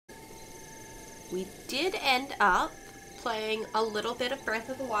we did end up playing a little bit of Breath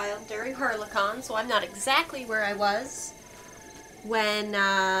of the Wild during Hurlicon, so I'm not exactly where I was when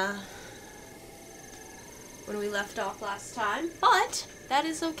we left off last time, but that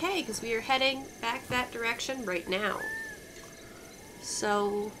is okay, because we are heading back that direction right now.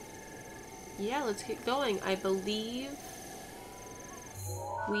 So, yeah, let's get going. I believe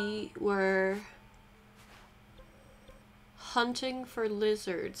we were hunting for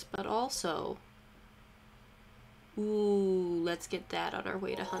lizards, but also... Ooh, let's get that on our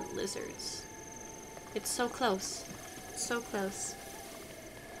way to hunt lizards. It's so close. So close.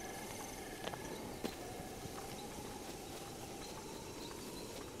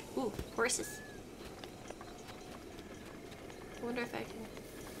 Ooh, horses. I wonder if I can...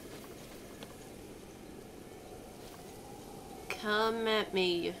 Come at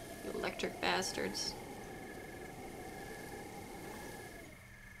me, you electric bastards.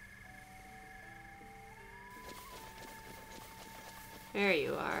 There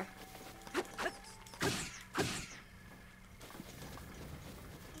you are.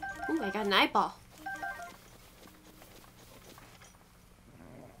 Ooh, I got an eyeball.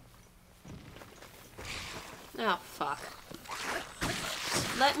 Oh, fuck.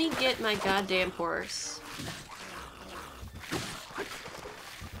 Let me get my goddamn horse.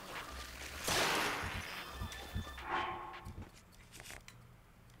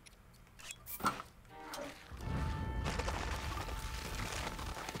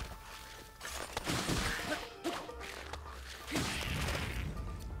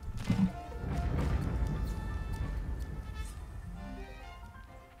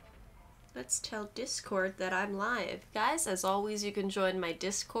 Let's tell Discord that I'm live. Guys, as always, you can join my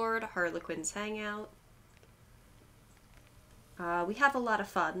Discord, Harlequin's Hangout. We have a lot of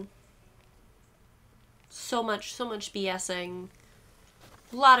fun. So much BSing.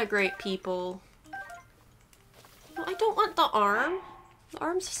 A lot of great people. No, I don't want the arm. The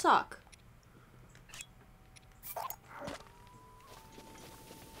arms suck.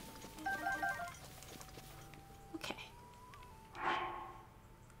 Okay.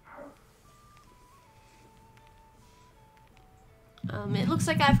 It looks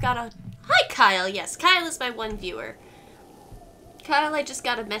like I've got a... Hi, Kyle! Yes, Kyle is my one viewer. Kyle, I just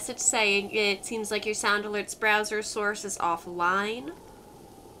got a message saying it seems like your Sound Alerts browser source is offline.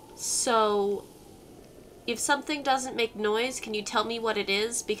 So, if something doesn't make noise, can you tell me what it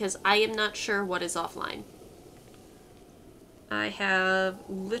is? Because I am not sure what is offline. I have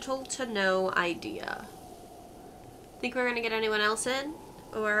little to no idea. Think we're gonna get anyone else in?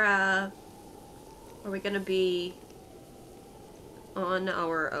 Or, are we gonna be on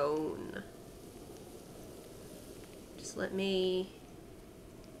our own? Just let me...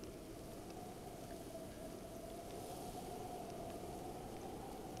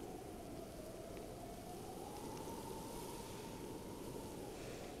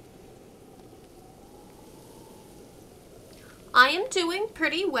 I am doing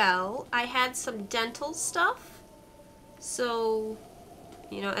pretty well. I had some dental stuff. So,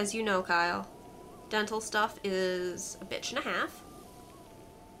 you know, as you know, Kyle, dental stuff is a bitch and a half.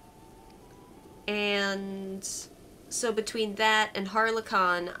 And so between that and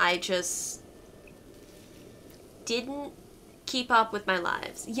Harlicon, I just didn't keep up with my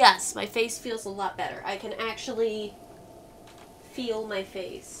lives. Yes, my face feels a lot better. I can actually feel my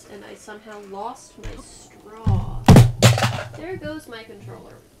face. And I somehow lost my straw. There goes my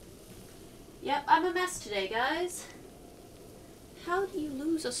controller. Yep, I'm a mess today, guys. How do you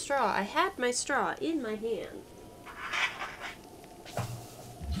lose a straw? I had my straw in my hand.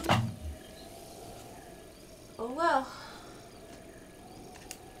 Oh well.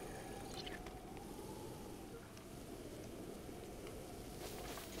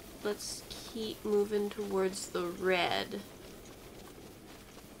 Let's keep moving towards the red.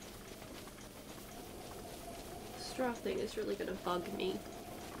 Straw thing is really gonna bug me.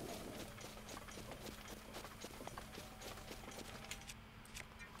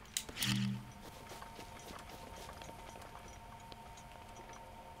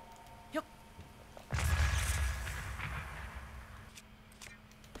 Yep.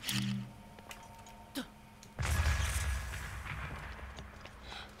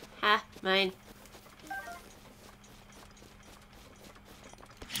 Ha, mine.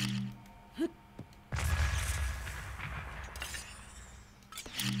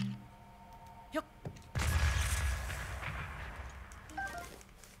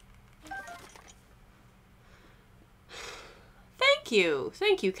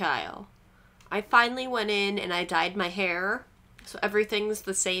 Thank you, Kyle. I finally went in and I dyed my hair, so everything's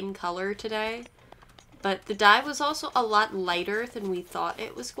the same color today. But the dye was also a lot lighter than we thought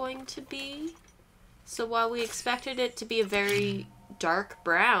it was going to be. So while we expected it to be a very dark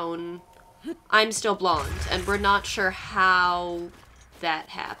brown, I'm still blonde, and we're not sure how that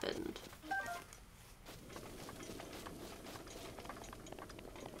happened.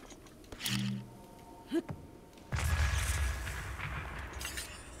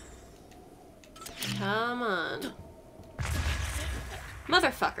 Come on.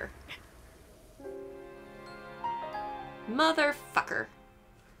 Motherfucker. Motherfucker.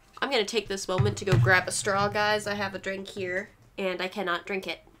 I'm gonna take this moment to go grab a straw, guys. I have a drink here, and I cannot drink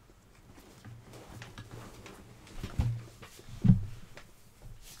it.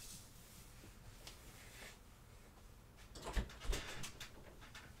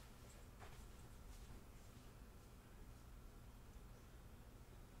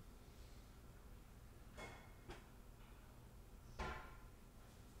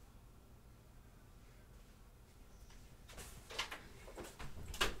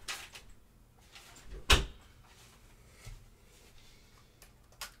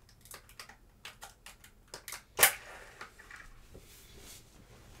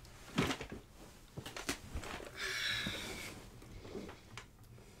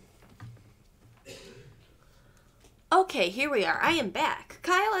 Okay, here we are. I am back.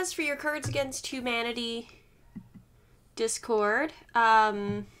 Kyle, as for your Cards Against Humanity Discord,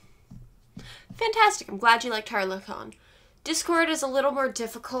 fantastic. I'm glad you liked Harlequin. Discord is a little more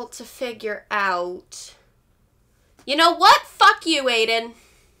difficult to figure out. You know what? Fuck you, Aiden.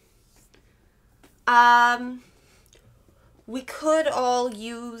 We could all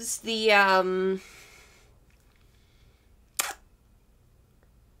use the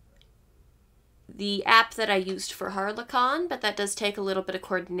app that I used for Harlequin, but that does take a little bit of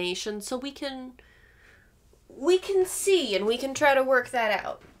coordination, so we can see and we can try to work that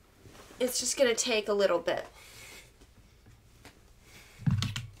out. It's just gonna take a little bit.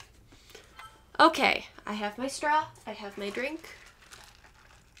 Okay, I have my straw, I have my drink.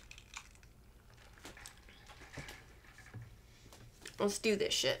 Let's do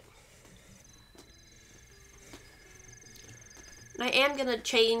this shit. And I am gonna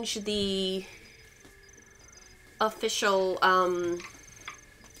change the official, oh,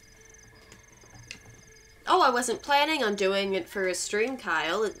 I wasn't planning on doing it for a stream,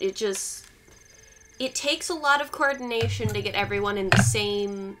 Kyle. It takes a lot of coordination to get everyone in the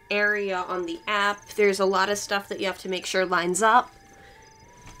same area on the app. There's a lot of stuff that you have to make sure lines up.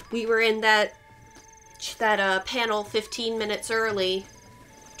 We were in that panel 15 minutes early,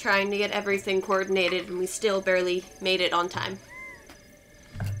 trying to get everything coordinated, and we still barely made it on time.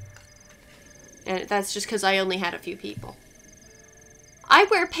 And that's just because I only had a few people. I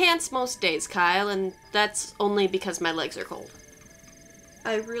wear pants most days, Kyle, and that's only because my legs are cold.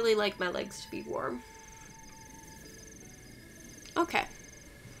 I really like my legs to be warm. Okay.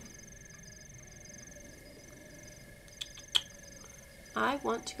 I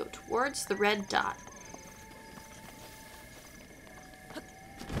want to go towards the red dot.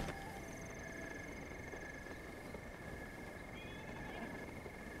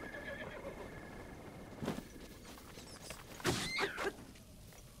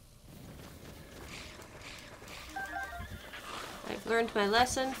 I've learned my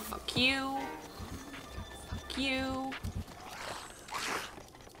lesson. Fuck you. Fuck you.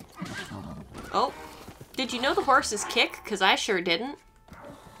 Oh. Did you know the horses kick? Because I sure didn't.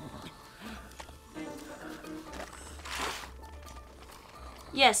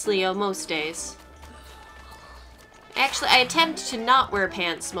 Yes, Leo, most days. Actually, I attempt to not wear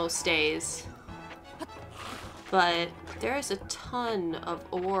pants most days. But there is a ton of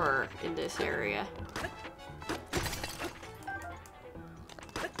ore in this area.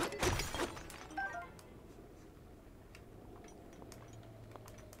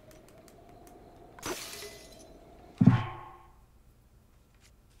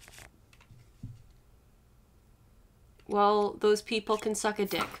 Well, those people can suck a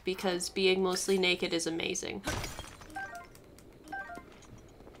dick, because being mostly naked is amazing.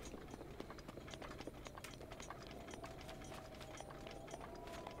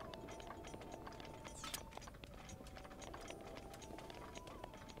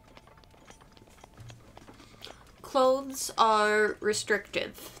 Clothes are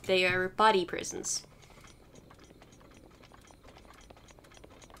restrictive. They are body prisons.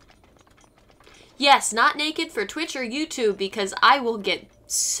 Yes, not naked for Twitch or YouTube, because I will get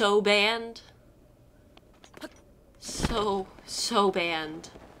so banned. So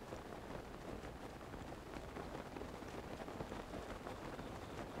banned.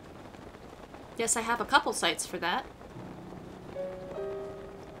 Yes, I have a couple sites for that.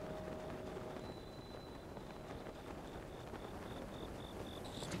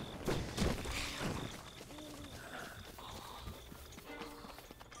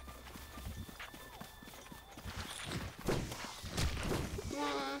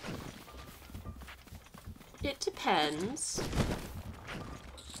 depends.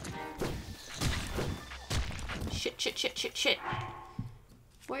 Shit, shit, shit, shit, shit.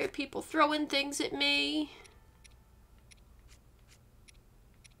 Why are people throwing things at me?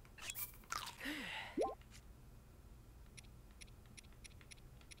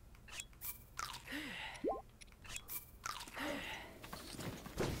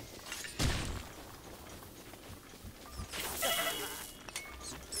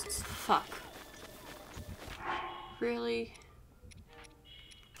 Fuck. Really?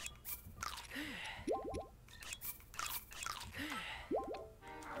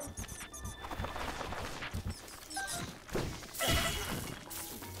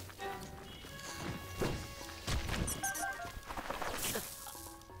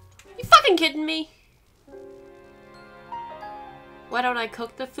 You fucking kidding me? Why don't I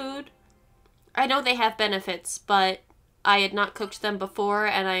cook the food? I know they have benefits, but I had not cooked them before,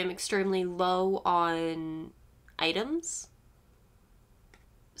 and I am extremely low on items.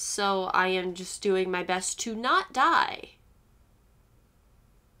 So I am just doing my best to not die.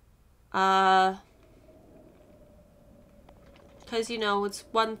 Because, you know, it's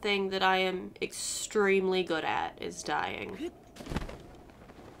one thing that I am extremely good at, is dying.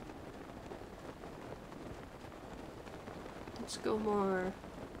 Let's go more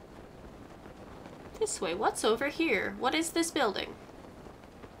this way. What's over here? What is this building?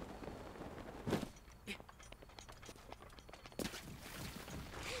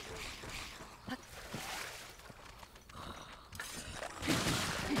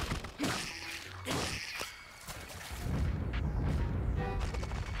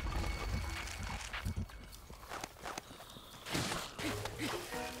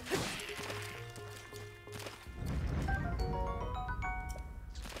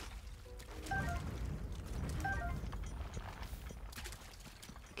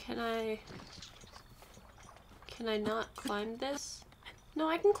 Can I not climb this? No,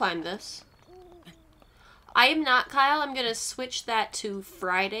 I can climb this. I am not Kyle. I'm gonna switch that to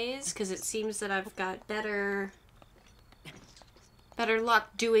Fridays because it seems that I've got better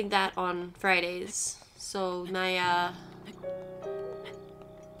luck doing that on Fridays. So my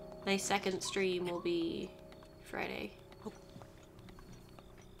my second stream will be Friday.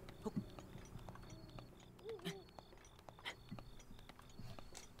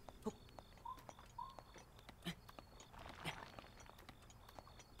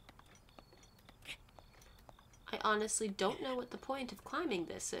 I honestly don't know what the point of climbing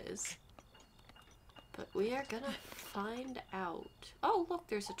this is. But we are gonna find out. Oh, look,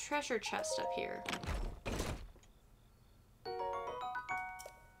 there's a treasure chest up here.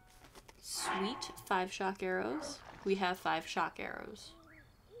 Sweet. 5 shock arrows. We have 5 shock arrows.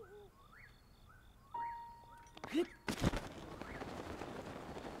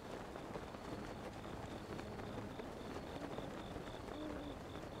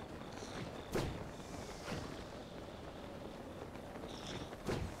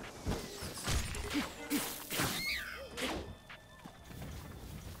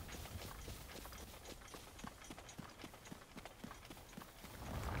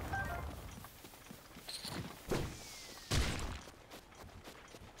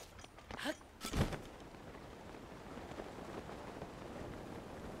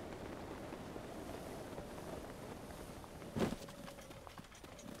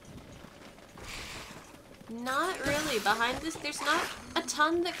 Not really. Behind this, there's not a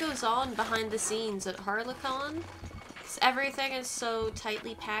ton that goes on behind the scenes at Harlicon. Everything is so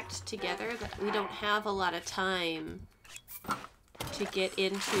tightly packed together that we don't have a lot of time to get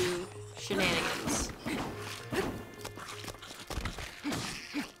into shenanigans.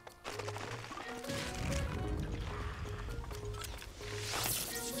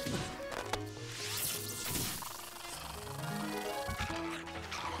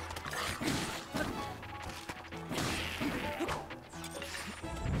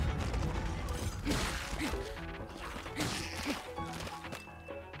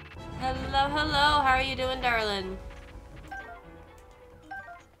 Hello, hello. How are you doing, darling?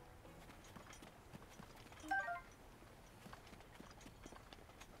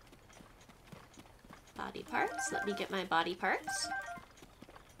 Body parts. Let me get my body parts.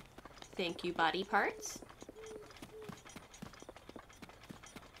 Thank you, body parts.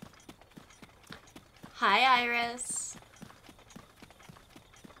 Hi, Iris.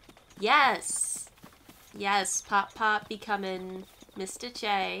 Yes. Yes, Pop Pop becoming Mr.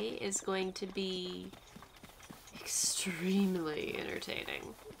 J is going to be extremely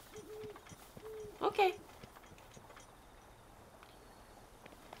entertaining. Okay.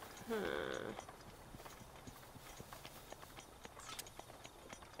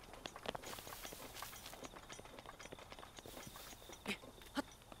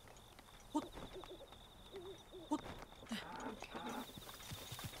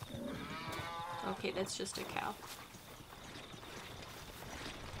 wait, that's just a cow.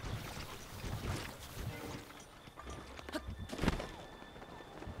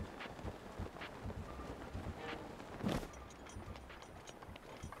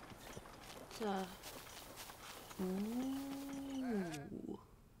 Ooh.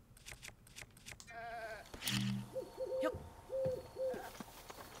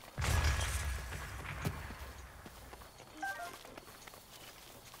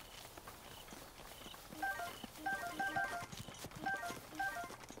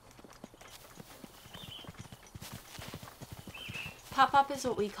 Pop-Up is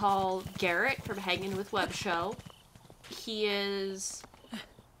what we call Garrett from Hanging with Web Show. He is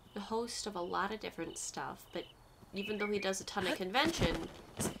the host of a lot of different stuff, but even though he does a ton of conventions,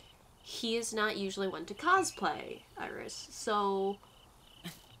 he is not usually one to cosplay, Iris. So,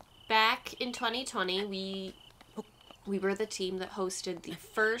 back in 2020, we were the team that hosted the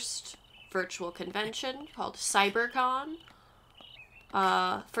first virtual convention called CyberCon.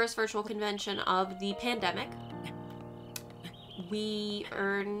 First virtual convention of the pandemic. We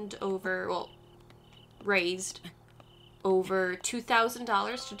raised over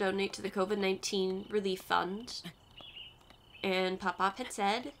 $2,000 to donate to the COVID-19 relief fund. And Pop-Pop had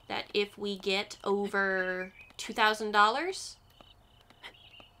said that if we get over $2,000,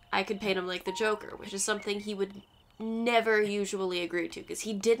 I could paint him like the Joker, which is something he would never usually agree to, because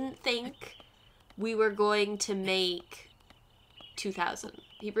he didn't think we were going to make 2,000.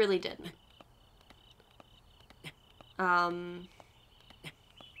 He really didn't.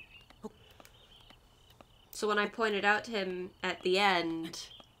 So when I pointed out to him at the end,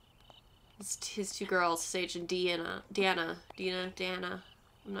 his two girls, Sage and Deanna, I'm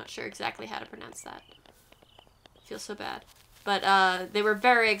not sure exactly how to pronounce that. I feel so bad. But they were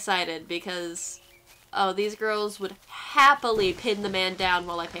very excited because, oh, these girls would happily pin the man down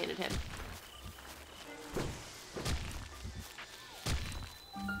while I painted him.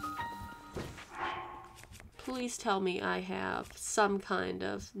 Please tell me I have some kind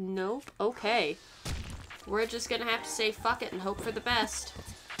of... Nope. Okay. We're just gonna have to say fuck it and hope for the best.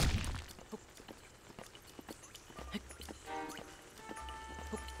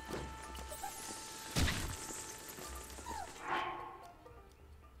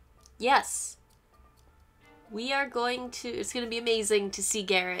 Yes. We are going to... It's gonna be amazing to see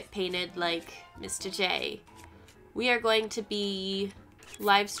Garrett painted like Mr. J. We are going to be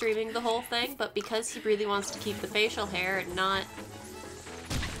live streaming the whole thing, but because he really wants to keep the facial hair and not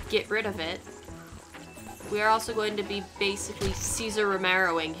get rid of it, we are also going to be basically Cesar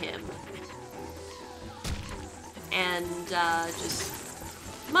Romeroing him. And, just...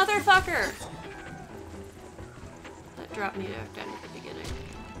 Motherfucker! That dropped me back down at the beginning.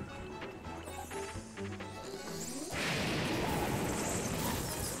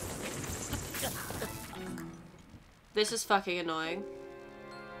 This is fucking annoying.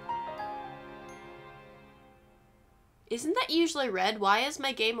 Isn't that usually red? Why is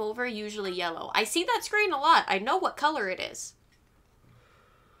my game over usually yellow? I see that screen a lot. I know what color it is.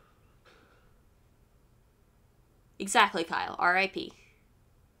 Exactly, Kyle. R.I.P.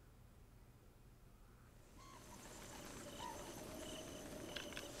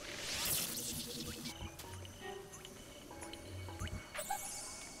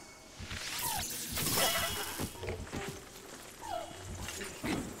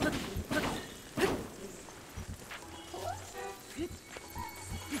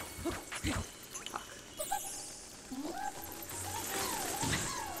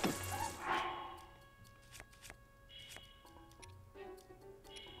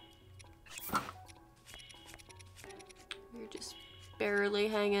 Barely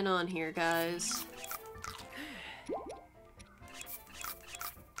hanging on here, guys.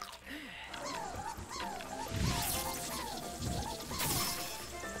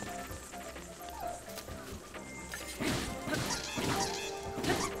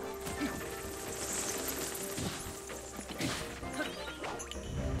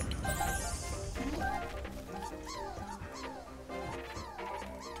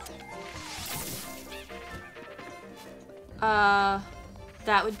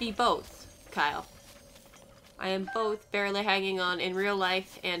 That would be both, Kyle. I am both barely hanging on in real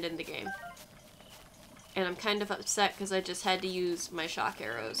life and in the game. And I'm kind of upset because I just had to use my shock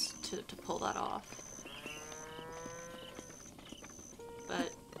arrows to pull that off.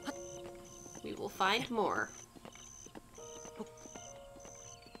 But we will find more.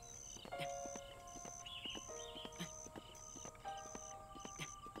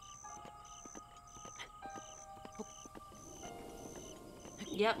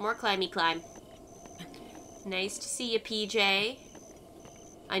 Yep, more climby climb. Nice to see you, PJ.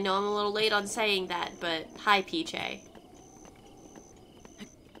 I know I'm a little late on saying that, but hi, PJ.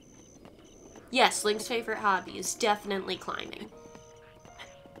 Yes, Link's favorite hobby is definitely climbing.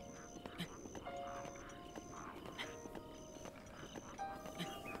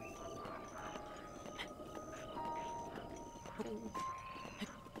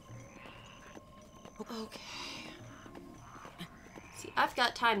 Okay. See, I've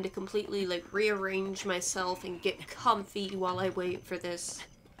got time to completely, like, rearrange myself and get comfy while I wait for this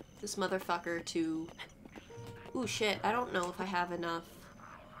motherfucker to... Ooh, shit, I don't know if I have enough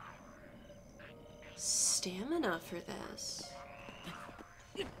stamina for this.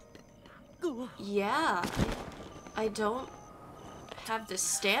 Yeah, I don't have the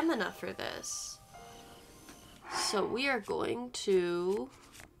stamina for this. So we are going to...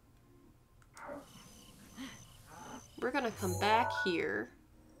 We're gonna come back here.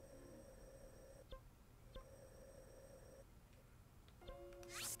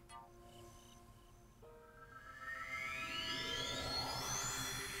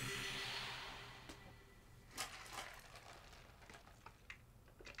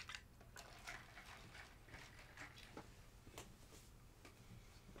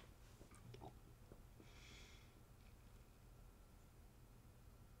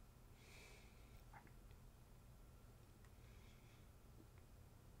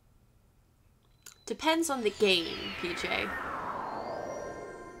 Depends on the game, PJ.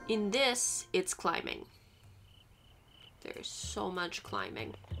 In this, it's climbing. There's so much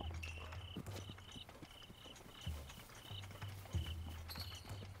climbing.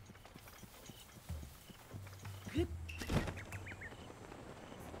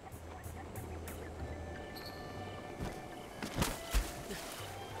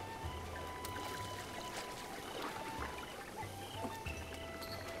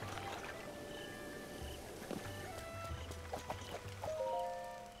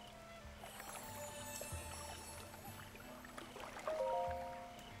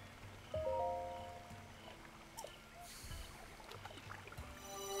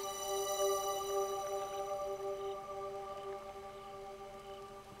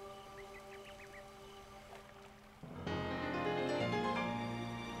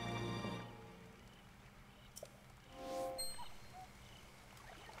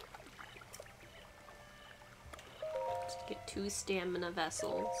 Just get 2 stamina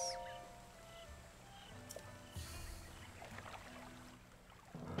vessels.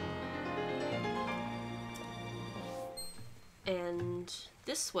 And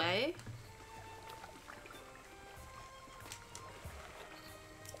this way...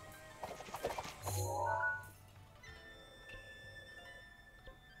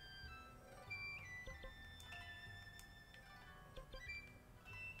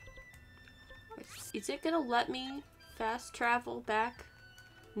 Is it gonna let me fast travel back?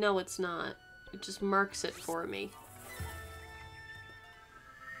 No, it's not. It just marks it for me.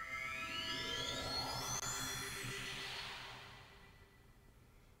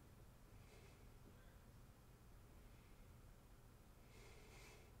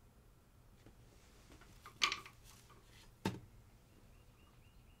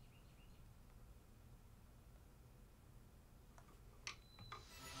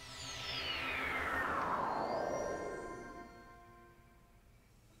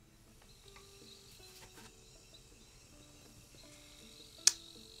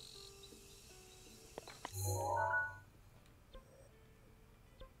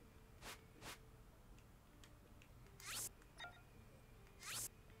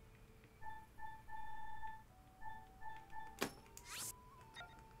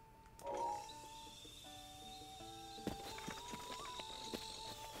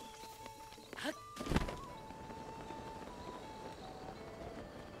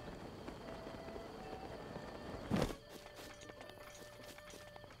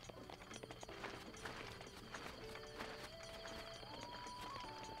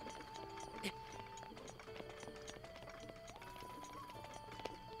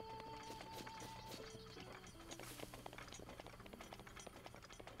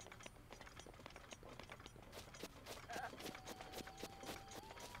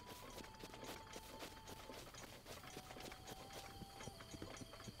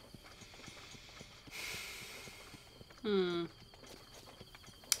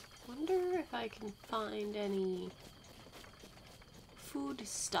 Wonder if I can find any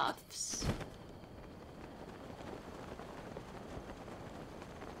foodstuffs.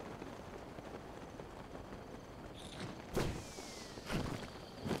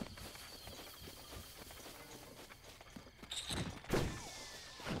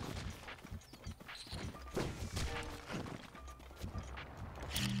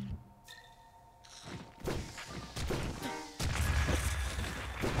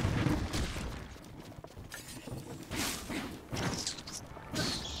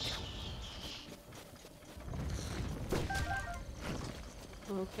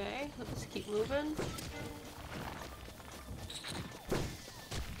 Okay, let's keep moving.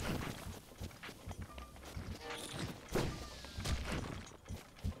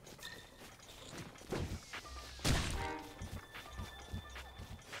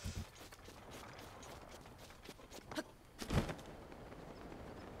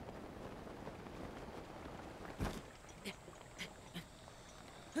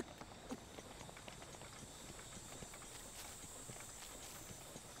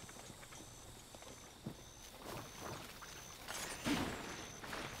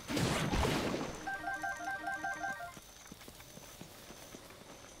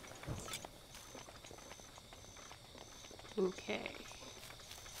 Okay.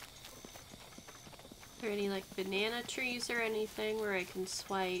 Are there any like banana trees or anything where I can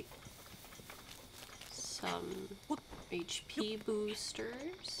swipe some HP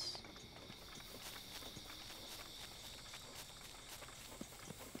boosters?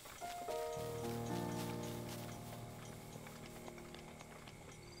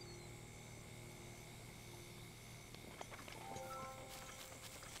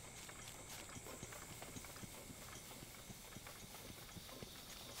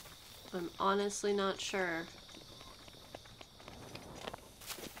 I'm honestly not sure.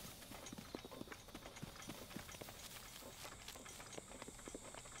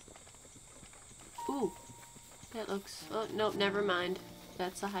 Ooh, that looks... Oh, nope, never mind.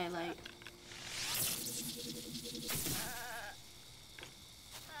 That's a highlight.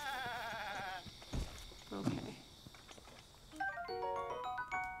 Okay.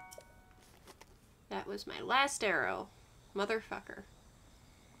 That was my last arrow. Motherfucker.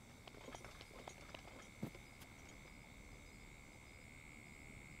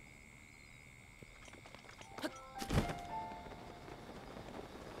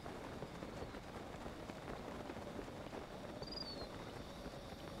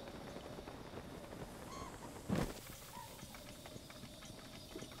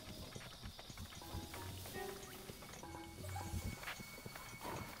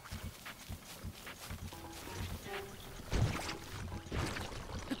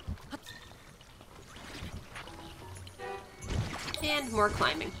 And more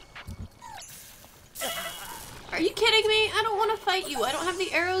climbing. Are you kidding me? I don't want to fight you. I don't have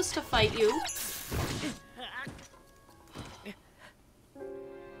the arrows to fight you.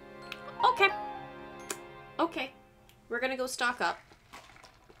 Okay. Okay. We're gonna go stock up.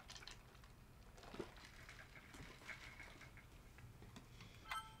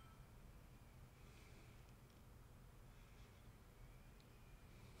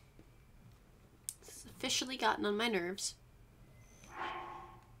 It's officially gotten on my nerves.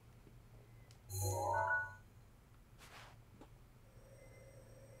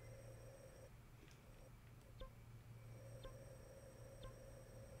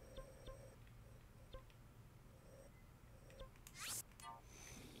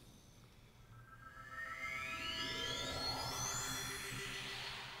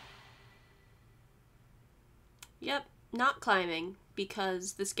 Yep, not climbing,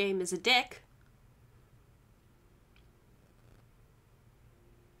 because this game is a dick.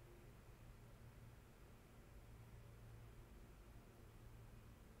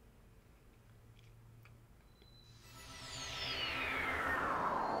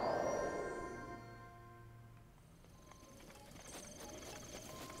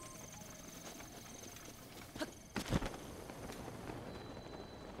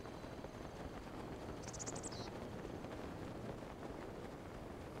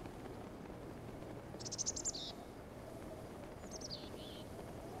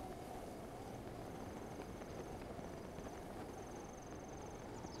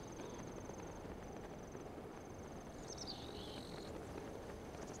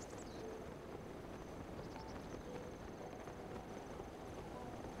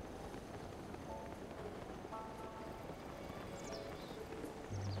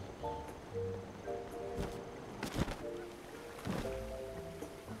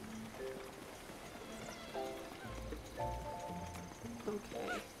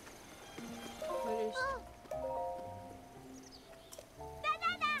 Okay.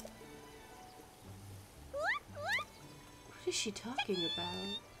 What is she talking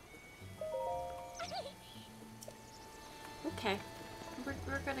about? Okay.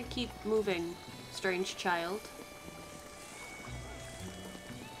 We're gonna keep moving, strange child.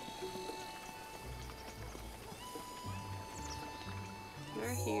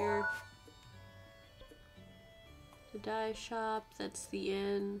 We're here. The dye shop, that's the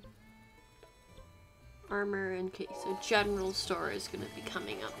inn. Armor in case a general store is gonna be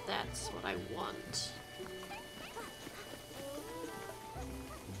coming up. That's what I want.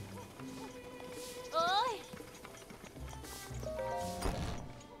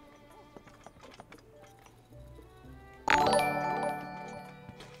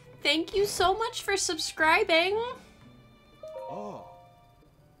 Thank you so much for subscribing. Oh.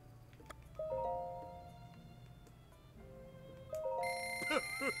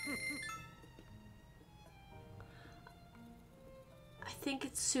 I think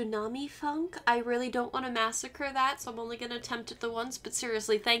it's Tsunami Funk. I really don't want to massacre that, so I'm only going to attempt it the once. But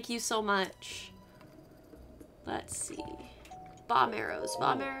seriously, thank you so much. Let's see. Bomb arrows.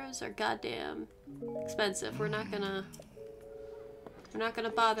 Bomb arrows are goddamn expensive. We're not gonna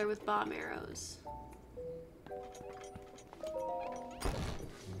bother with bomb arrows.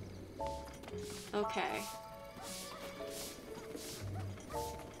 Okay.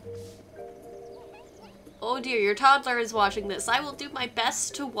 Oh dear, your toddler is watching this. I will do my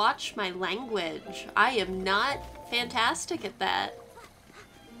best to watch my language. I am not fantastic at that.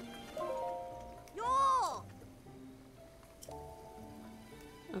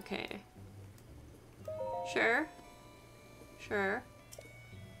 Okay. Sure. Sure.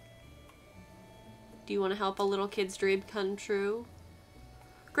 Do you want to help a little kid's dream come true?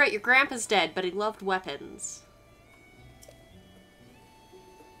 Great, your grandpa's dead, but he loved weapons.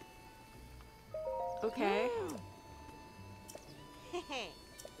 Okay.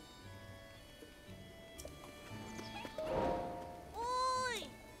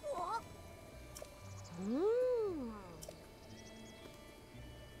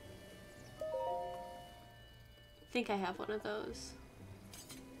 I think I have one of those.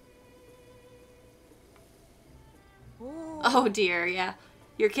 Oh dear, yeah.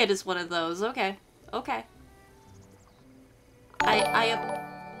 Your kid is one of those. Okay. Okay.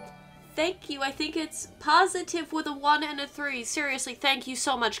 Thank you. I think it's positive with a 1 and a 3. Seriously, thank you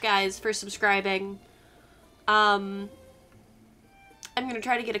so much, guys, for subscribing. I'm gonna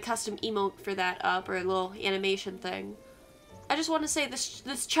try to get a custom emote for that up, or a little animation thing. I just want to say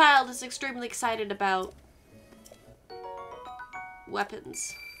this child is extremely excited about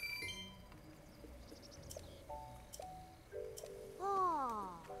weapons.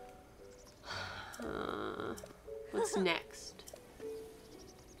 What's next?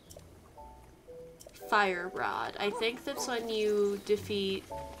 Fire rod. I think that's when you defeat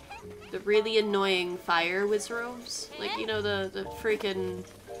the really annoying fire wizards. Like, you know, the freaking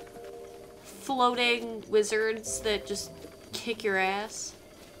floating wizards that just kick your ass.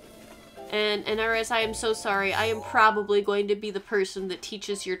 And Iris, I am so sorry. I am probably going to be the person that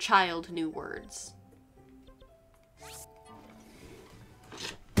teaches your child new words.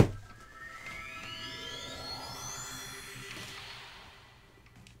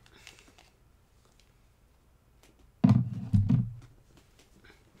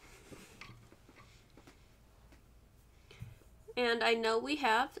 And I know we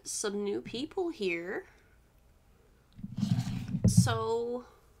have some new people here. So,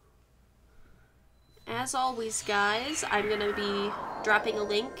 as always, guys, I'm going to be dropping a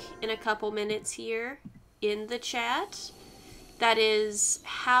link in a couple minutes here in the chat. That is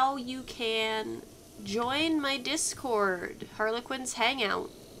how you can join my Discord, Harlequin's Hangout.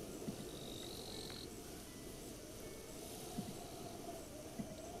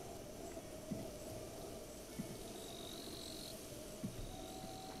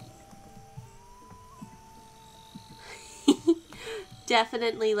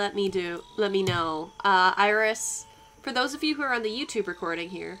 Definitely let me know. Iris, for those of you who are on the YouTube recording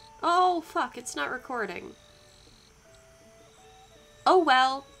here. Oh, fuck, it's not recording. Oh,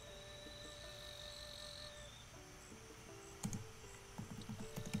 well.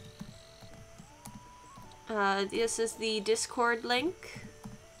 This is the Discord link.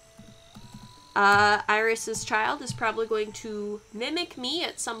 Iris's child is probably going to mimic me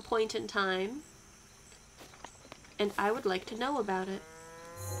at some point in time. And I would like to know about it.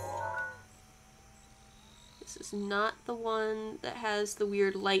 This is not the one that has the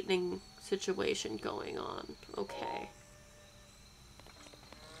weird lightning situation going on. Okay.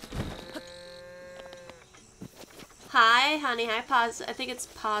 Hi, honey. Hi, I think it's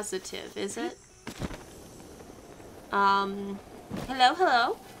positive, is it? Hello,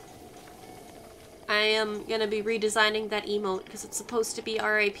 hello. I am gonna be redesigning that emote because it's supposed to be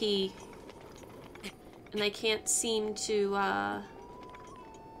RIP. And I can't seem to,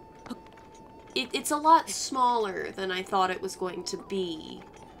 it's a lot smaller than I thought it was going to be.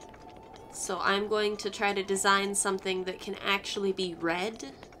 So I'm going to try to design something that can actually be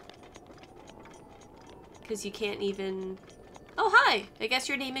read. Because you can't even... Oh, hi! I guess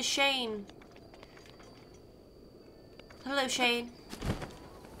your name is Shane. Hello, Shane.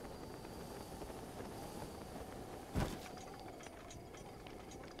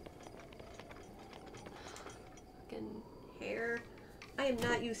 Hair. I am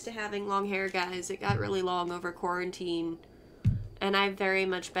not used to having long hair, guys. It got really long over quarantine. And I've very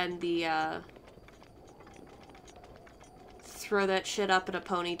much been the, throw that shit up in a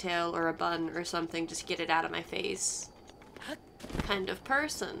ponytail or a bun or something, just get it out of my face kind of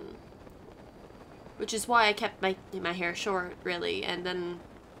person. Which is why I kept my hair short, really, and then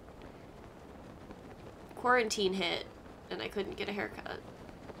quarantine hit, and I couldn't get a haircut.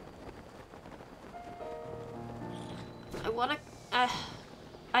 I wanna,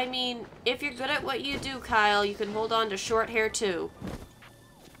 I mean, if you're good at what you do, Kyle, you can hold on to short hair too.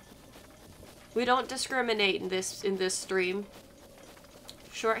 We don't discriminate in this stream.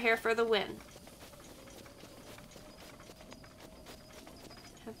 Short hair for the win.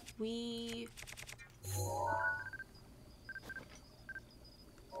 Have we...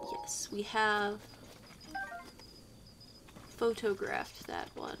 Yes, we have photographed that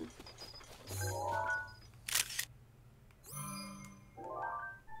one.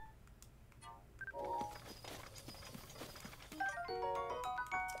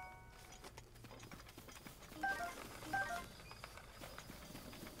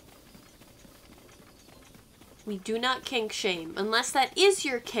 We do not kink shame. Unless that is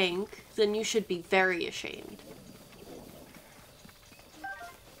your kink, then you should be very ashamed.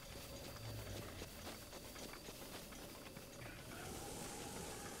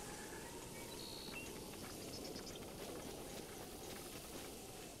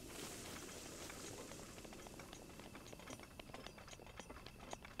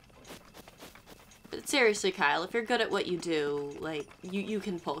 But seriously, Kyle, if you're good at what you do, like, you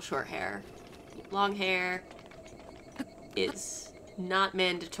can pull short hair. Long hair is not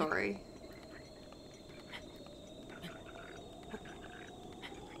mandatory.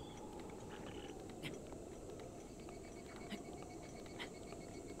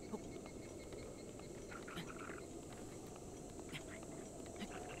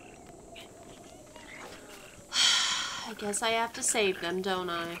 I guess I have to save them, don't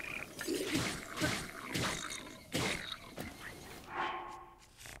I?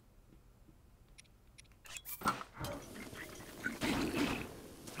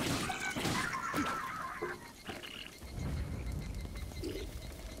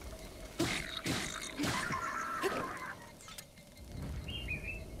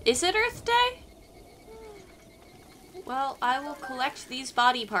 Is it Earth Day? Well, I will collect these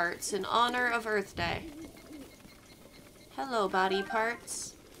body parts in honor of Earth Day. Hello, body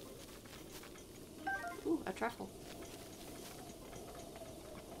parts. Ooh, a truffle.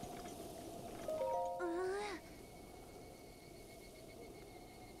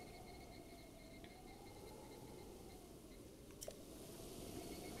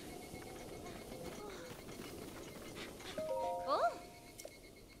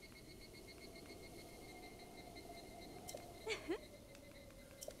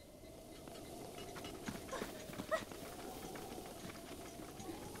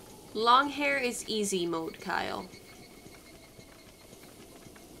 Long hair is easy mode, Kyle.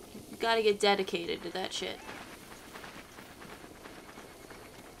 You gotta get dedicated to that shit.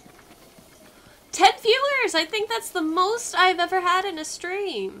 10 viewers! I think that's the most I've ever had in a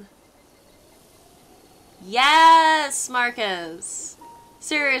stream. Yes, Marcus!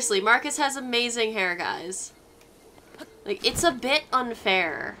 Seriously, Marcus has amazing hair, guys. Like, it's a bit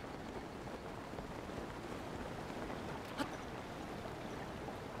unfair.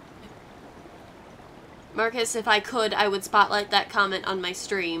 Marcus, if I could, I would spotlight that comment on my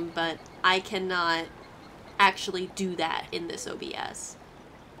stream, but I cannot actually do that in this OBS.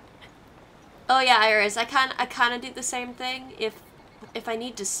 Oh yeah, Iris, I kind of do the same thing. If I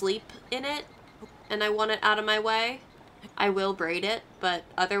need to sleep in it and I want it out of my way, I will braid it, but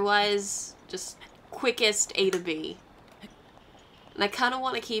otherwise, just quickest A to B. And I kind of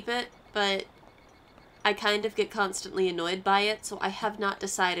want to keep it, but I kind of get constantly annoyed by it, so I have not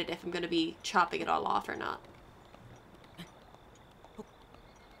decided if I'm going to be chopping it all off or not.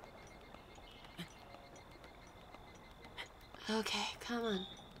 Okay, come on.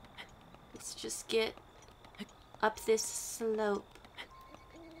 Let's just get up this slope.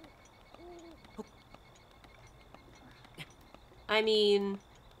 I mean,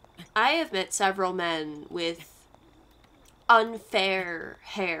 I have met several men with unfair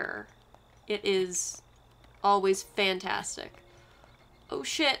hair. It is always fantastic. Oh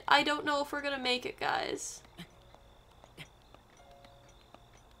shit, I don't know if we're gonna make it, guys.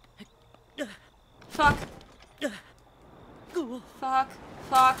 Fuck. Fuck.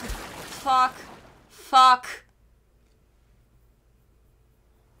 Fuck. Fuck. Fuck.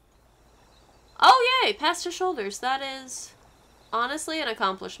 Oh yay, past his shoulders. That is honestly an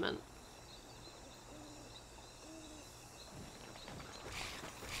accomplishment.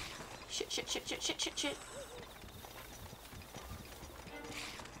 Shit, shit, shit, shit, shit, shit, shit.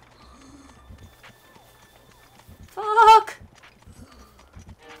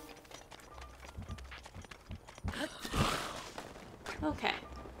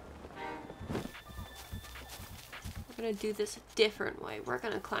 gonna do this a different way. We're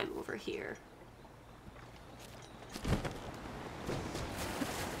gonna climb over here.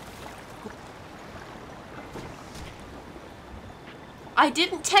 I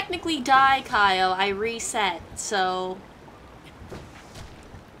didn't technically die, Kyle. I reset, so...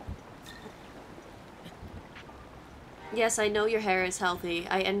 Yes, I know your hair is healthy.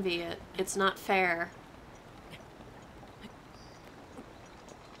 I envy it. It's not fair.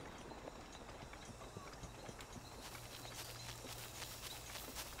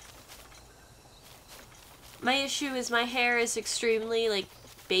 My issue is my hair is extremely, like,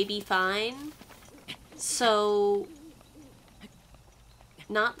 baby fine. So...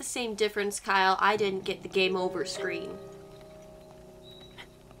 Not the same difference, Kyle. I didn't get the game over screen.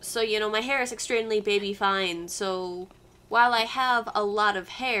 So, you know, my hair is extremely baby fine, so... While I have a lot of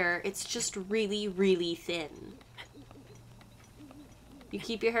hair, it's just really, really thin. You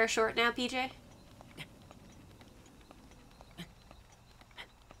keep your hair short now, PJ?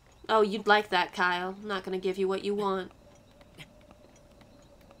 Oh, you'd like that, Kyle. I'm not gonna give you what you want.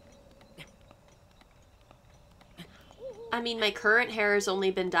 I mean, my current hair has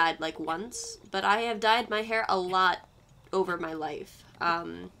only been dyed like once, but I have dyed my hair a lot over my life.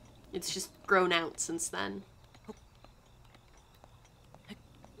 It's just grown out since then.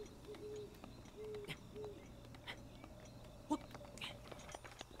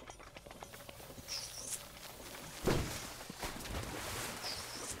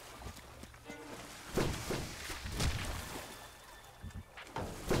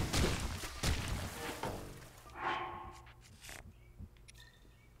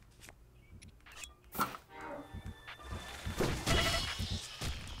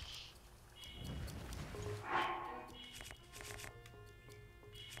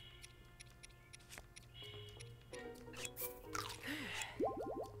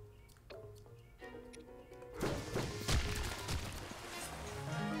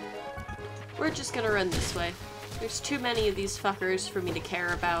 We're just gonna run this way. There's too many of these fuckers for me to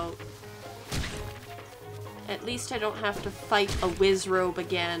care about. At least I don't have to fight a Wizrobe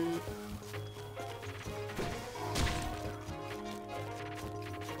again.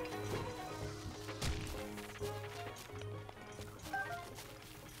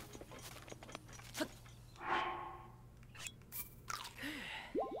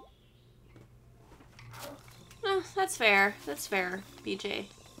 Oh, that's fair. That's fair, BJ.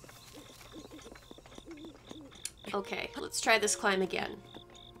 Okay, let's try this climb again.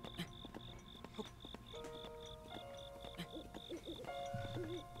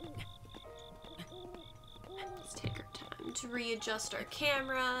 Let's take our time to readjust our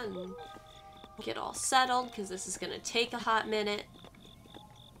camera and get all settled, because this is going to take a hot minute.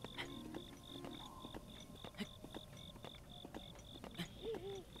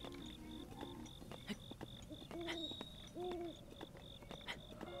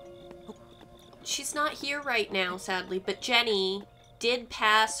 She's not here right now, sadly, but Jenny did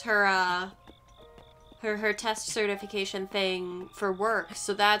pass her, her test certification thing for work,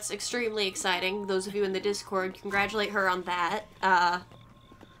 so that's extremely exciting. Those of you in the Discord, congratulate her on that.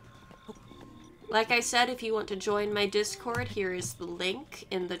 Like I said, if you want to join my Discord, here is the link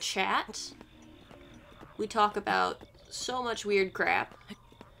in the chat. We talk about so much weird crap.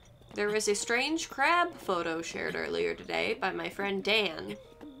 There was a strange crab photo shared earlier today by my friend Dan.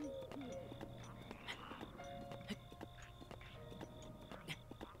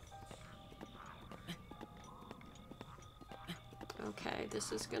 Okay,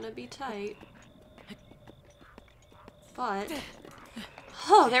 this is gonna be tight. But...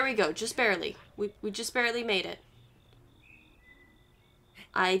 Oh, there we go. Just barely. We just barely made it.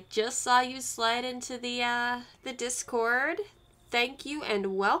 I just saw you slide into the Discord. Thank you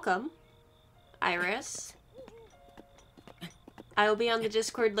and welcome, Iris. I will be on the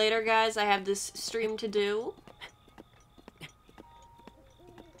Discord later, guys. I have this stream to do.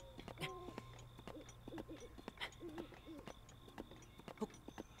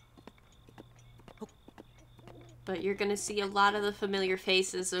 But you're gonna see a lot of the familiar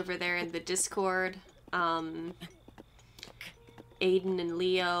faces over there in the Discord. Aiden and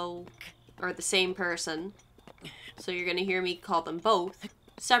Leo are the same person. So you're gonna hear me call them both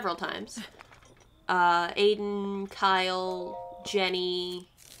several times. Aiden, Kyle, Jenny,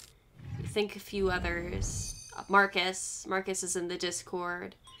 I think a few others. Marcus. Marcus is in the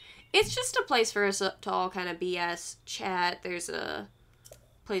Discord. It's just a place for us to all kind of BS, chat. There's a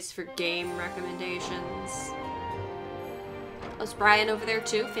place for game recommendations. Oh, is Brian over there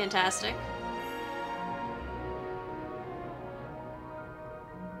too? Fantastic.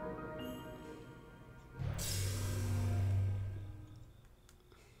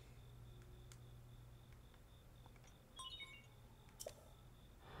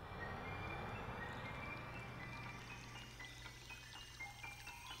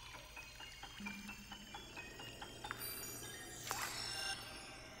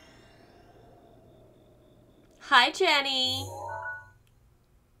 Hi, Jenny.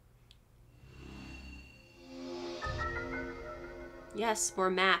 Yes, more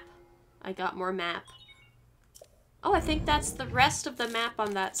map. I got more map. Oh, I think that's the rest of the map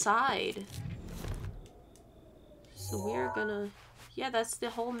on that side. So we're gonna... Yeah, that's the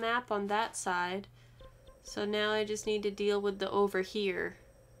whole map on that side. So now I just need to deal with the over here.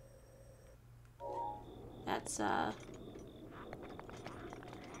 That's, gonna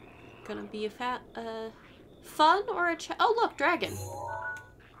be a fun or a oh, look, dragon.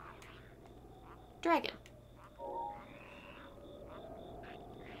 Dragon.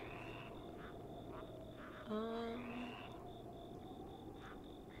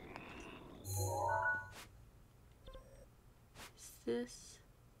 Is this...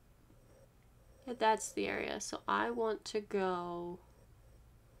 Yeah, that's the area. So I want to go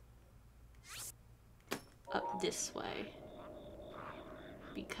up this way.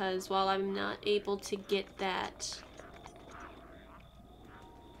 Because while I'm not able to get that...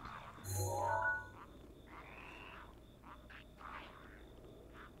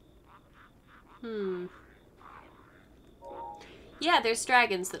 Yeah, there's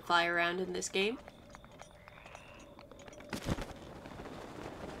dragons that fly around in this game.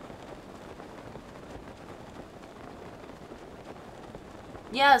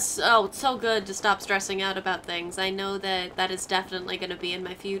 Yes, oh, it's so good to stop stressing out about things. I know that that is definitely going to be in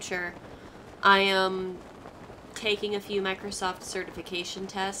my future. I am taking a few Microsoft certification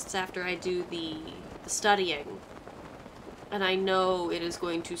tests after I do the studying. And I know it is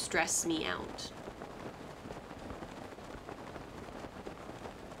going to stress me out.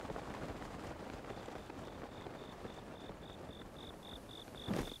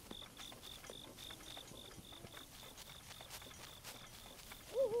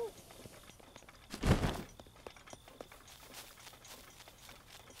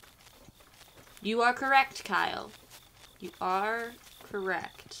 You are correct, Kyle. You are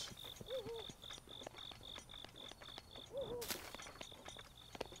correct.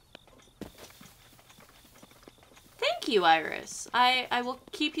 Thank you, Iris. I will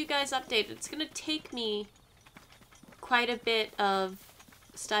keep you guys updated. It's gonna take me quite a bit of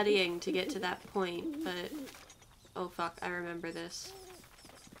studying to get to that point, but... Oh, fuck, I remember this.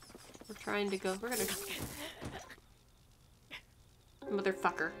 We're trying to go... We're gonna...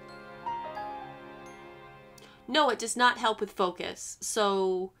 Motherfucker. No, it does not help with focus,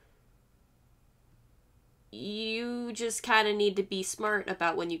 so... You just kind of need to be smart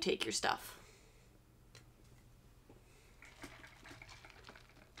about when you take your stuff.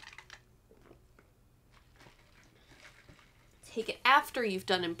 Take it after you've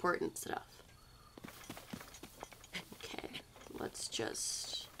done important stuff. Okay, let's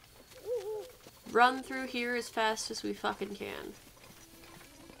just run through here as fast as we fucking can.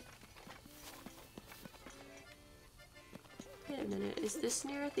 Wait a minute, is this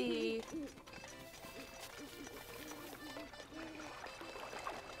near the...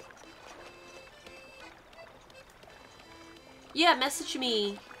 Yeah, message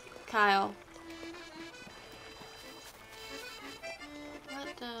me, Kyle.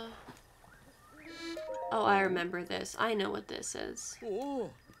 What the... Oh, I remember this. I know what this is. Oh.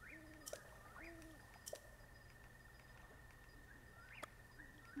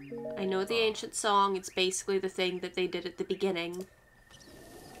 I know the ancient song. It's basically the thing that they did at the beginning.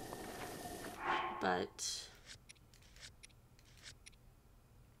 But...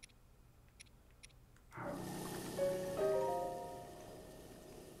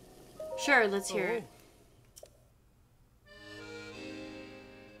 Sure, let's hear it.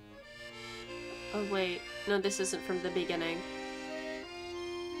 Oh wait, no, this isn't from the beginning.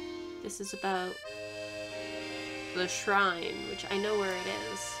 This is about the shrine, which I know where it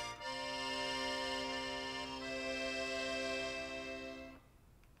is.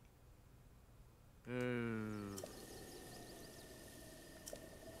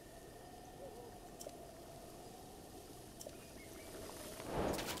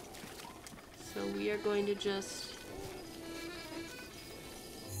 So we are going to just...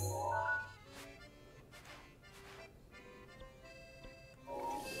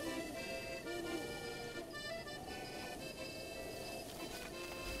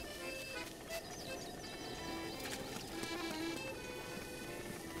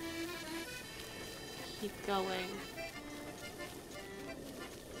 keep going.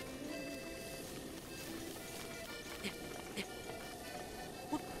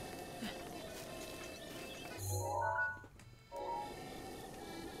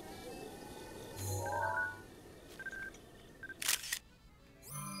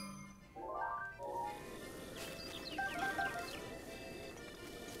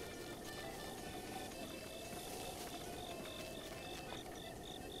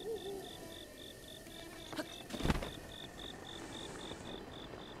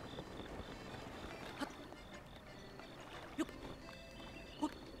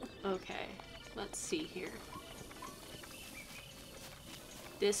 Okay, let's see here.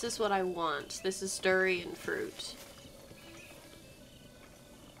 This is what I want. This is durian fruit.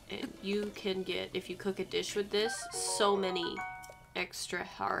 And you can get, if you cook a dish with this, so many extra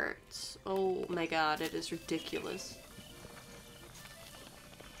hearts. Oh my god, it is ridiculous.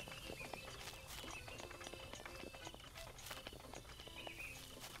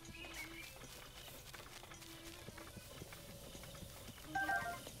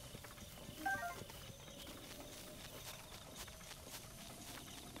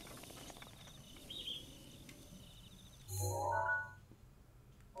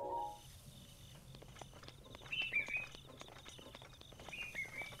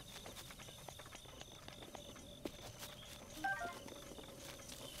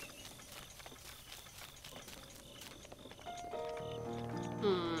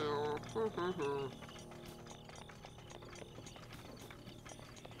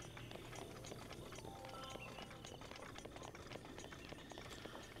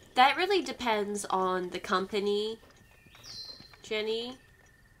 That really depends on the company, Jenny.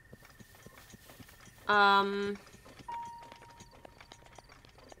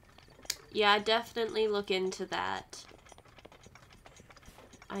 Yeah, definitely look into that.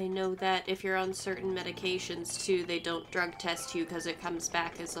 I know that if you're on certain medications too, they don't drug test you because it comes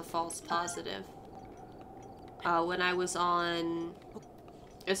back as a false positive. When I was on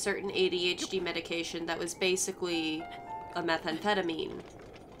a certain ADHD medication that was basically a methamphetamine,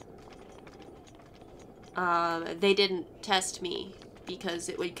 they didn't test me because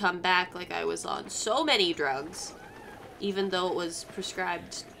it would come back like I was on so many drugs, even though it was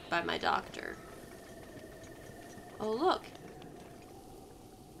prescribed by my doctor. Oh, look.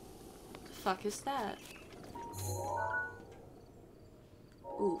 What the fuck is that?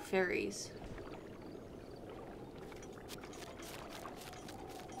 Ooh, fairies.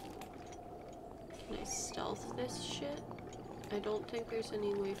 Can I stealth this shit? I don't think there's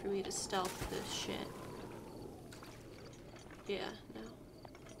any way for me to stealth this shit. Yeah, no.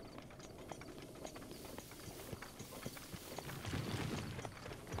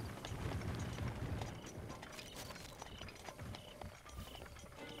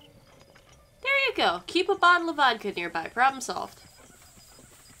 There you go. Keep a bottle of vodka nearby. Problem solved.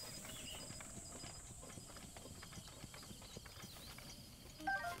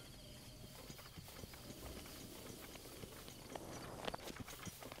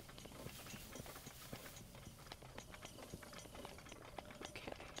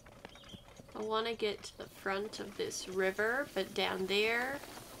 I want to get to the front of this river, but down there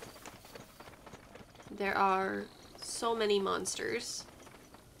are so many monsters.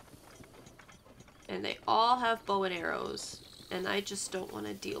 And they all have bow and arrows, and I just don't want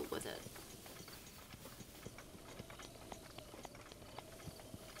to deal with it.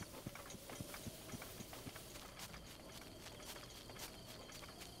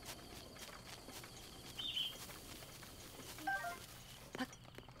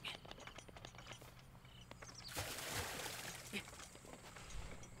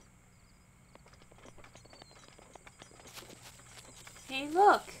 Hey,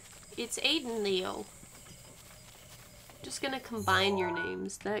 look! It's Aiden, Leo. Just gonna combine your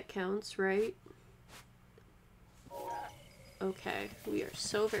names. That counts, right? Okay, we are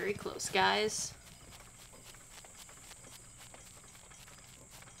so very close, guys.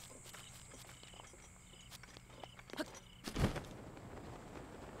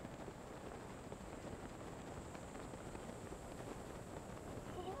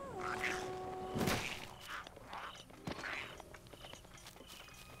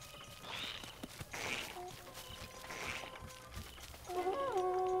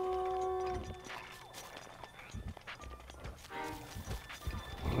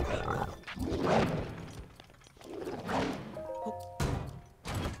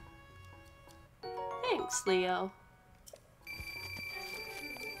 Thanks, Leo.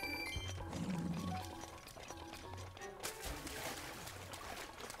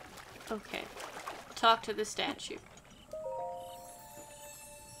 Okay. Talk to the statue.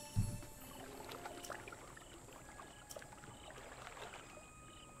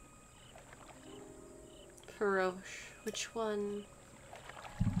 Faroche. Which one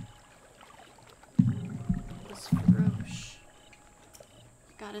was Faroche?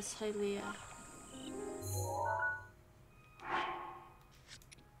 Goddess Hylia.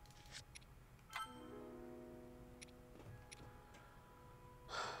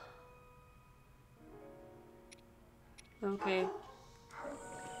 Okay.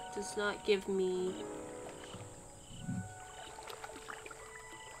 Does not give me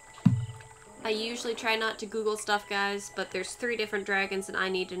I usually try not to Google stuff, guys, but there's 3 different dragons and I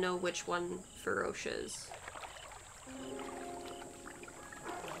need to know which one Feroce is.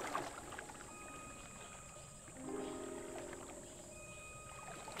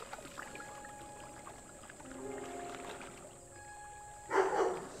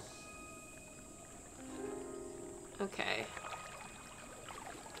 Okay.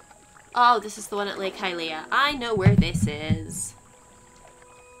 Oh, this is the one at Lake Hylia. I know where this is.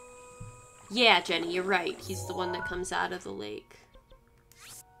 Yeah, Jenny, you're right. He's the one that comes out of the lake.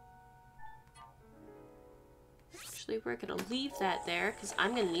 Actually, we're gonna leave that there, because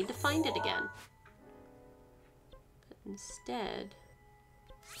I'm gonna need to find it again. But instead...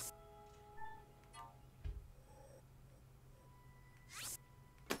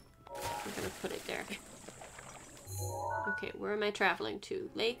 I'm gonna put it there. Okay, where am I traveling to?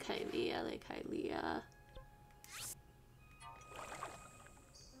 Lake Hylia, Lake Hylia.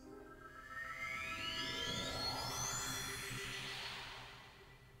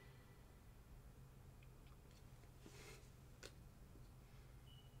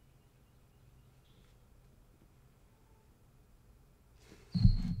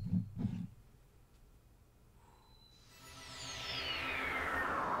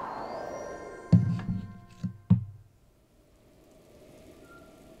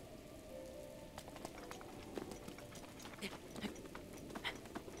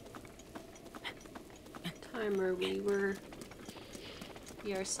 Timer, we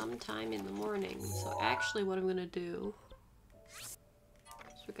are sometime in the morning. So actually what I'm gonna do is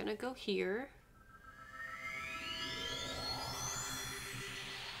we're gonna go here.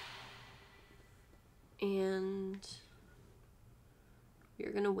 And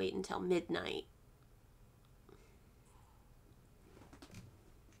we're gonna wait until midnight.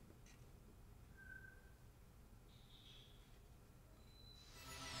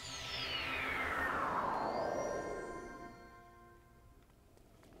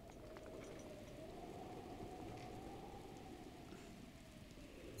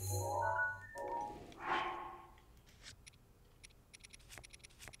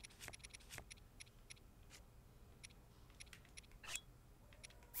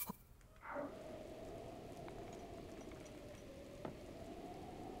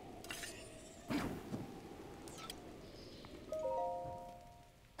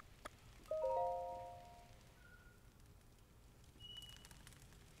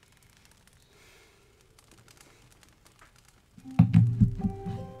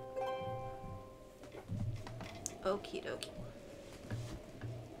 Okie dokie.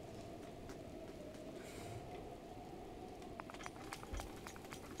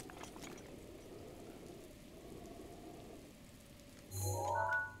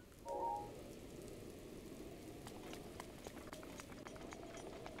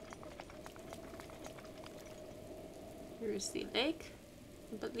 Here's the lake,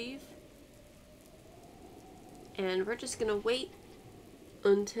 I believe. And we're just gonna wait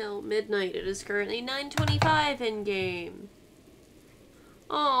until midnight. It is currently 9:25 in game.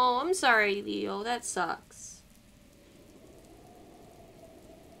 Oh, I'm sorry, Leo. That sucks.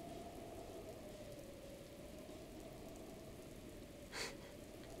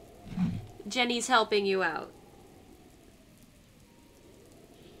 Jenny's helping you out.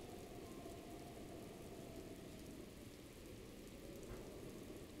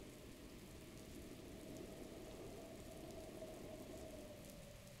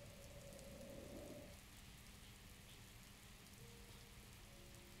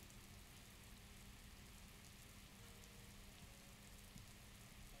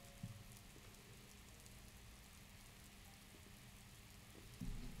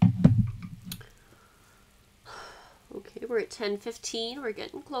 Okay, we're at 10:15. We're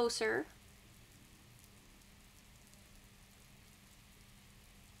getting closer.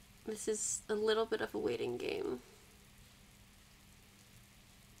 This is a little bit of a waiting game.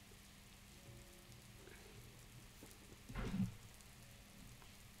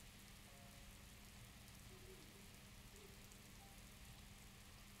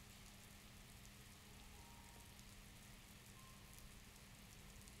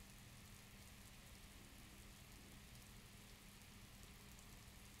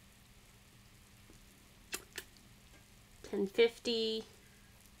 $10.50.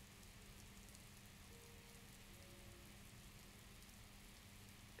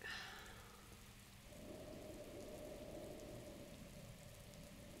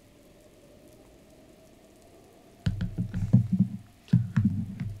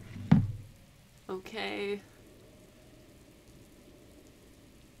 Okay.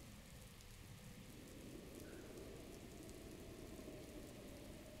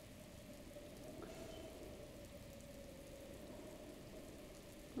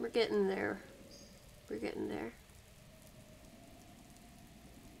 getting there. We're getting there.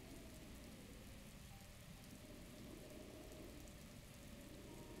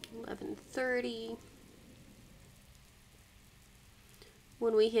 $11:30.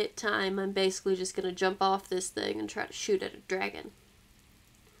 When we hit time, I'm basically just gonna jump off this thing and try to shoot at a dragon.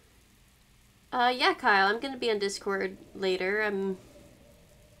 Yeah, Kyle, I'm gonna be on Discord later. I'm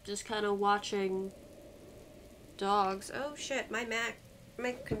just kind of watching dogs. Oh shit, my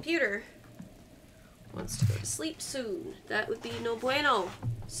computer wants to go to sleep soon. That would be no bueno.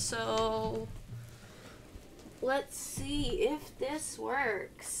 So, let's see if this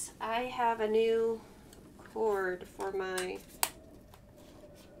works. I have a new cord for my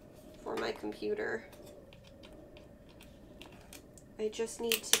computer. I just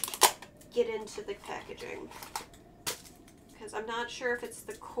need to get into the packaging because I'm not sure if it's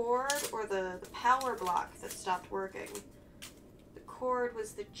the cord or the power block that stopped working. The cord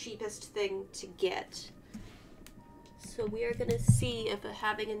was the cheapest thing to get. So we are gonna see if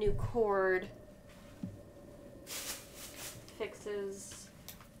having a new cord fixes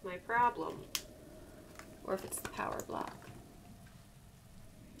my problem or if it's the power block.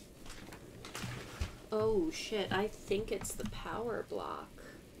 Oh shit, I think it's the power block.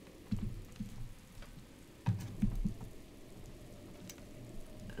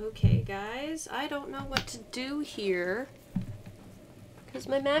 Okay guys, I don't know what to do here because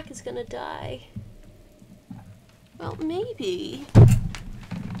my Mac is gonna die. Well, maybe.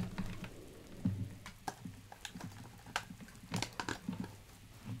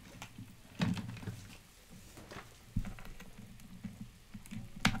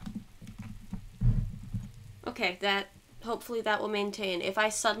 Okay, hopefully that will maintain. If I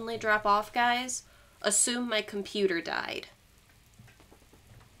suddenly drop off, guys, assume my computer died.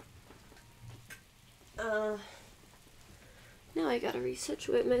 Now I gotta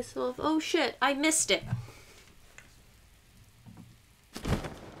resituate myself. Oh shit, I missed it.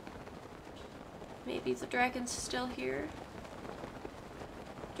 Maybe the dragon's still here.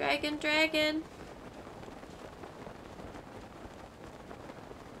 Dragon, dragon.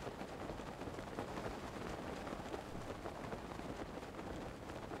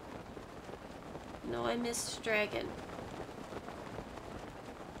 No, I missed dragon.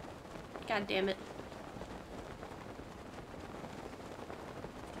 God damn it.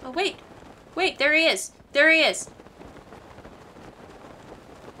 Oh, wait. Wait, there he is. There he is.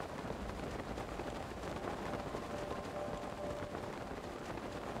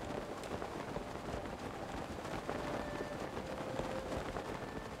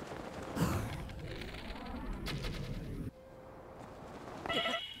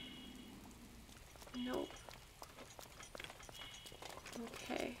 Nope.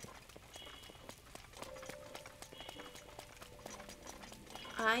 Okay.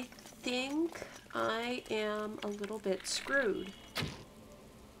 I think I am a little bit screwed.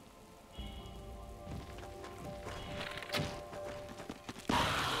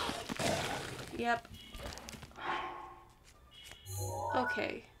 Yep.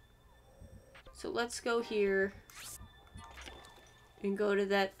 Okay. So let's go here and go to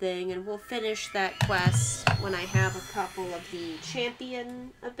that thing, and we'll finish that quest when I have a couple of the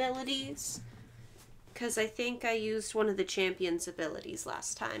champion abilities. Because I think I used one of the champion's abilities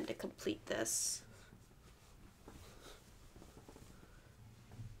last time to complete this.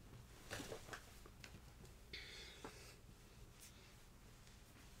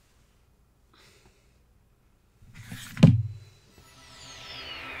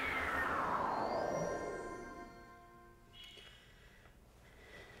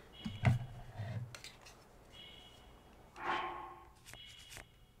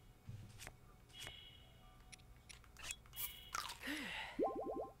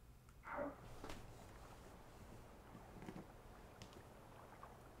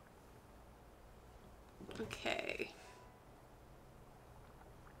 Okay.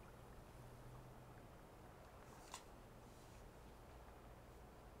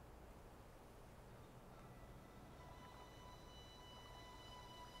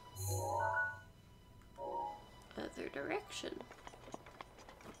 Other direction.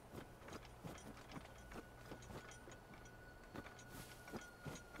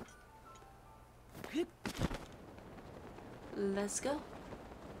 Let's go.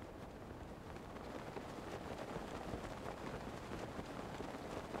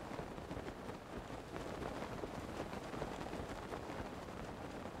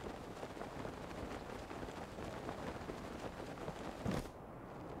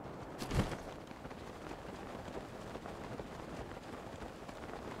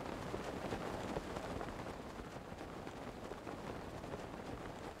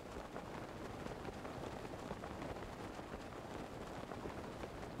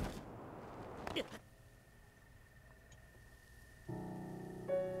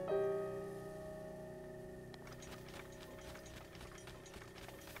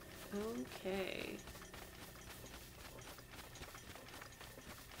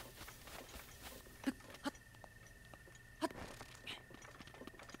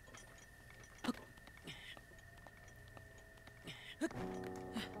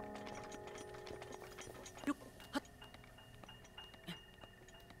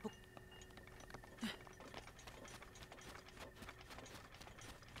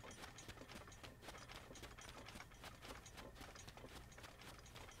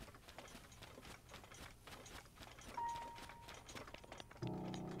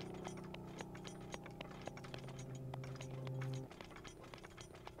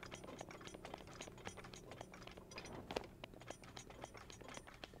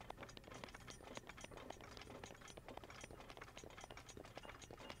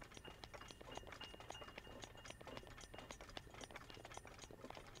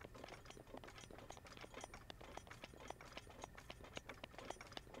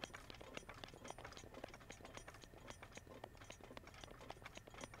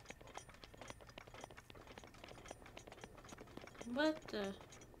 What the?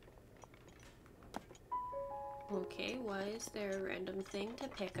 Okay, why is there a random thing to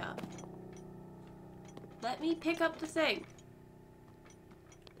pick up? Let me pick up the thing.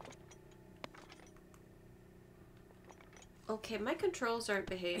 Okay, my controls aren't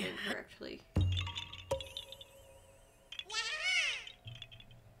behaving correctly.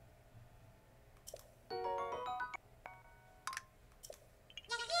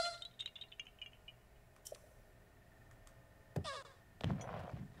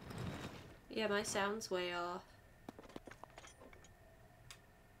 Yeah, my sound's way off.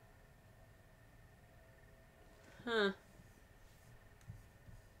 Huh.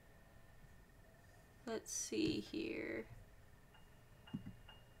 Let's see here.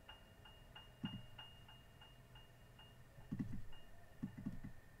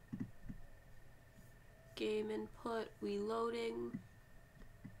 Game input, reloading.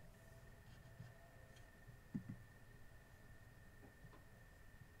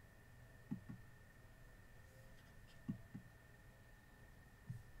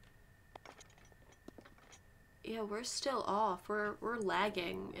 Yeah, we're still off. We're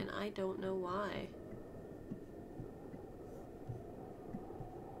lagging, and I don't know why.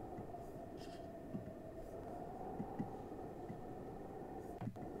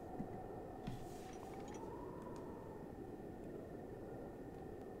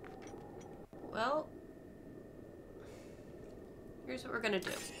 Well, here's what we're gonna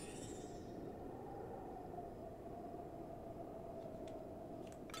do.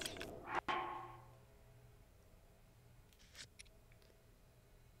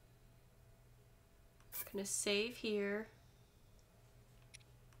 We're gonna save here.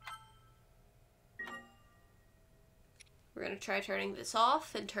 We're gonna try turning this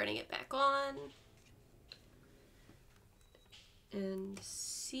off and turning it back on. And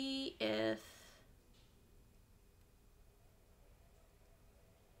see if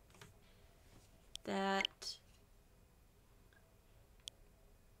that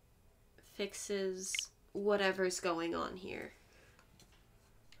fixes whatever's going on here.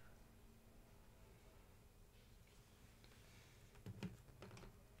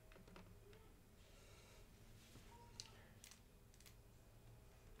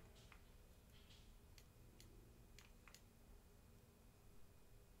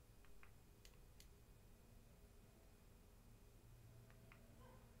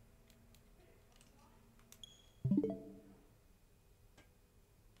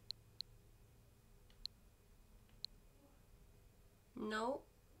 Nope.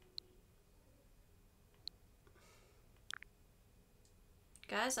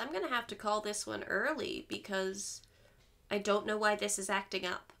 Guys, I'm gonna have to call this one early because I don't know why this is acting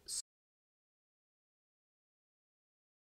up.